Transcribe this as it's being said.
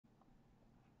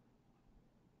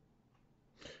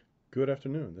Good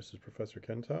afternoon. This is Professor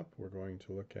Kentop. We're going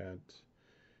to look at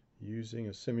using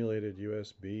a simulated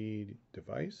USB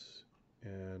device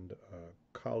and a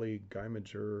Kali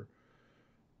Guymager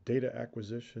data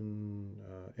acquisition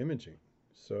imaging.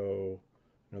 So,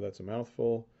 I know that's a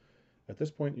mouthful. At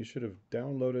this point, you should have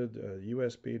downloaded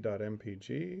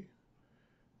USB.mpg.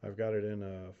 I've got it in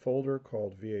a folder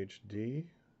called VHD,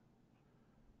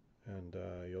 and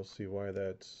you'll see why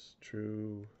that's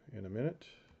true in a minute.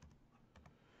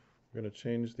 We're going to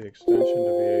change the extension to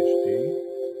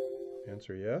VHD.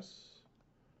 Answer yes.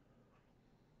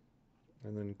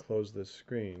 And then close this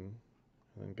screen.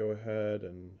 And then go ahead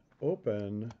and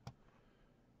open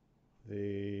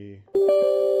the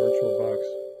VirtualBox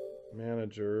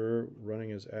Manager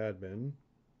running as admin.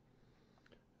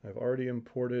 I've already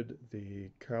imported the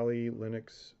Kali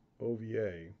Linux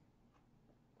OVA.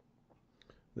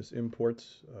 This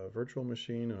imports a virtual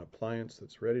machine, an appliance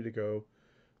that's ready to go.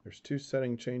 There's two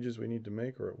setting changes we need to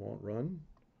make or it won't run.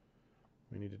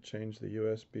 We need to change the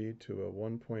USB to a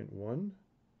 1.1.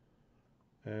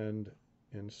 And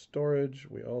in storage,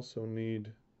 we also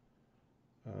need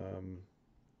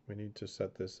to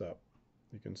set this up.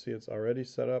 You can see it's already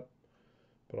set up,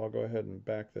 but I'll go ahead and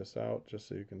back this out just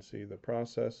so you can see the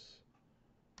process.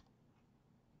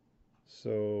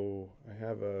 So I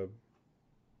have a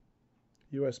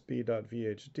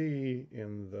USB.vhd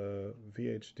in the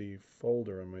VHD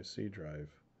folder on my C drive.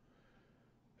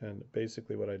 And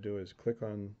basically what I do is click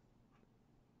on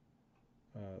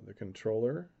the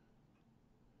controller,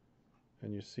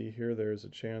 and you see here there's a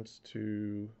chance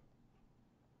to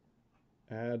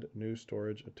add new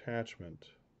storage attachment.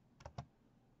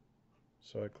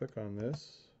 So I click on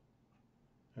this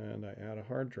and I add a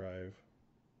hard drive,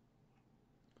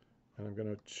 and I'm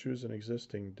going to choose an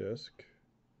existing disk.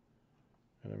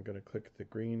 And I'm going to click the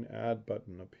green Add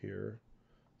button up here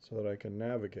so that I can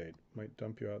navigate. Might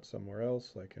dump you out somewhere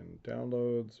else, like in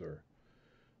Downloads,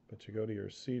 but you go to your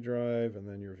C drive and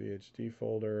then your VHD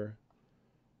folder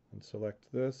and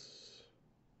select this.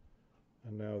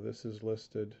 And now this is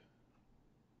listed.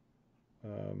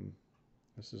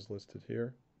 This is listed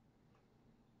here.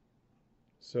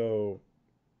 So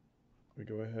we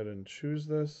go ahead and choose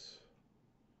this,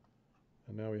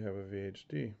 and now we have a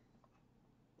VHD.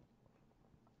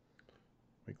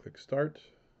 We click Start.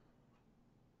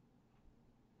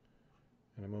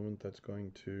 In a moment, that's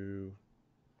going to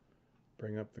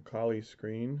bring up the Kali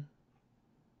screen.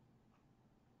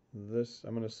 I'm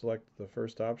going to select the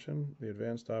first option. The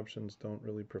advanced options don't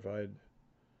really provide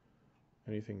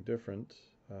anything different,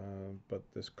 but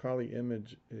this Kali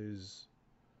image is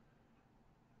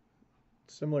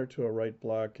similar to a write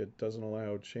block. It doesn't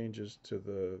allow changes to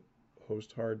the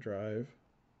host hard drive.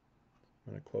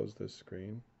 I'm going to close this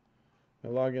screen. My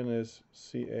login is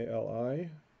CALI,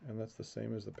 and that's the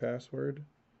same as the password.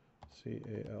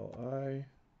 CALI.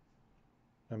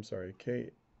 I'm sorry,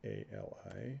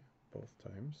 KALI, both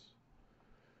times.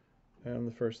 And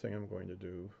the first thing I'm going to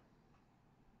do,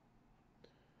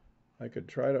 I could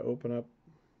try to open up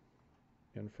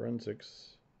in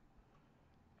forensics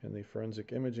in the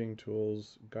forensic imaging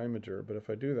tools Guymager, but if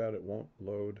I do that, it won't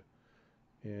load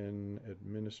in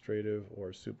administrative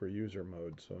or super user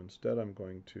mode. So instead, I'm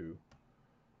going to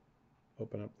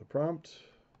open up the prompt.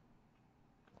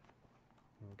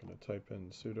 I'm going to type in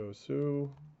sudo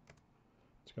su.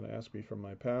 It's going to ask me for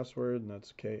my password, and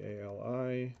that's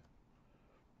KALI.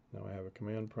 Now I have a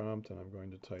command prompt, and I'm going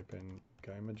to type in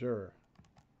Guymager.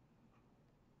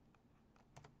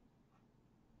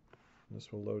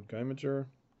 This will load Guymager.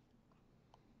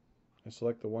 I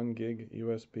select the 1 gig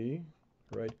USB,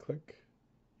 right click,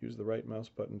 use the right mouse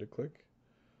button to click,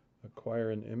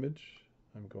 acquire an image.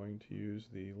 I'm going to use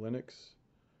the Linux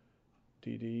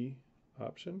DD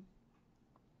option.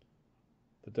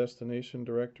 The destination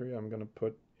directory I'm going to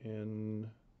put in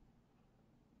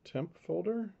temp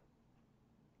folder,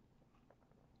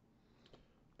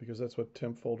 because that's what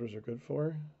temp folders are good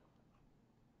for.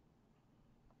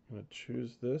 I'm going to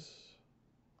choose this.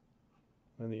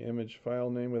 And the image file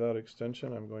name without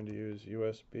extension, I'm going to use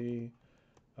USB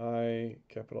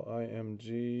capital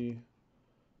IMG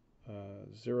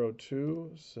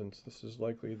 02, since this is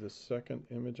likely the second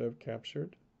image I've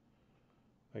captured.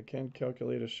 I can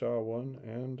calculate a SHA-1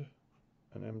 and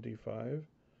an MD5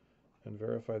 and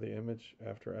verify the image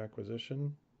after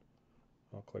acquisition.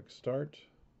 I'll click Start.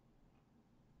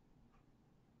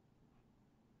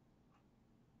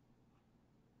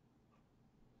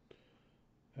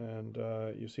 And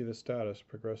you see the status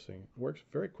progressing. It works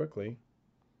very quickly.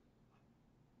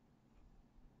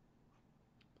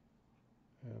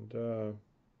 And it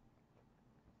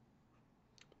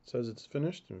says it's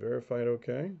finished and verified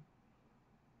OK.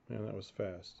 Man, that was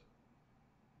fast.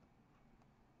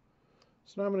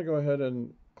 So now I'm going to go ahead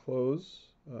and close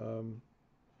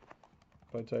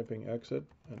by typing exit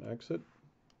and exit.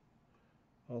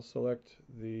 I'll select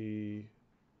the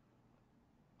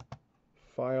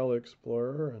File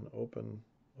Explorer and open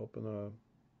a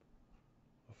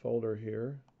folder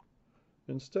here.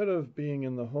 Instead of being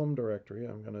in the home directory,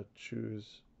 I'm going to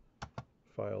choose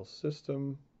File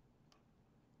System,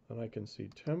 and I can see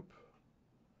temp.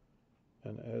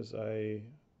 And as I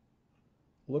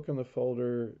look in the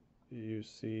folder, you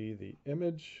see the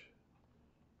image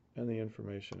and the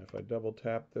information. If I double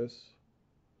tap this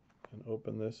and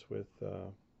open this with,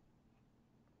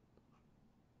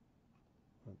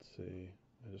 let's see,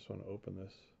 I just want to open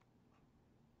this.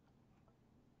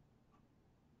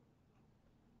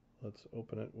 Let's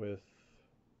open it with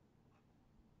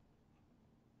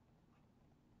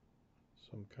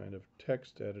some kind of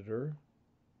text editor.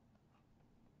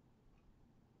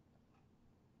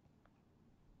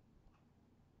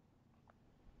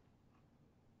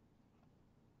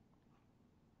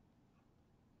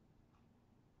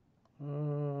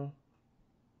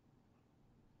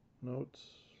 Notes,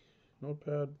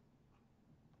 Notepad,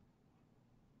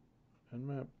 and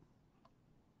map.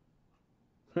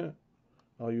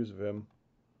 I'll use Vim.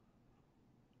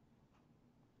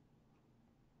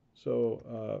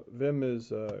 So Vim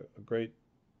is a great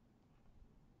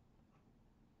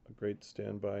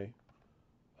standby.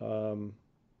 It's a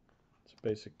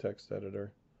basic text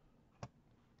editor.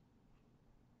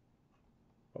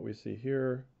 What we see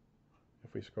here,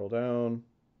 if we scroll down,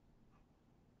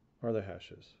 are the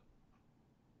hashes.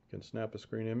 You can snap a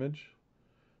screen image,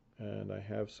 and I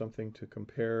have something to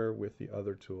compare with the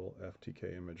other tool,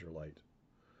 FTK Imager Lite.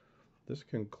 This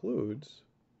concludes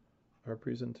our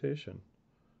presentation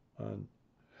on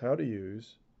how to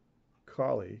use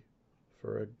Kali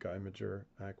for a Guymager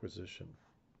acquisition.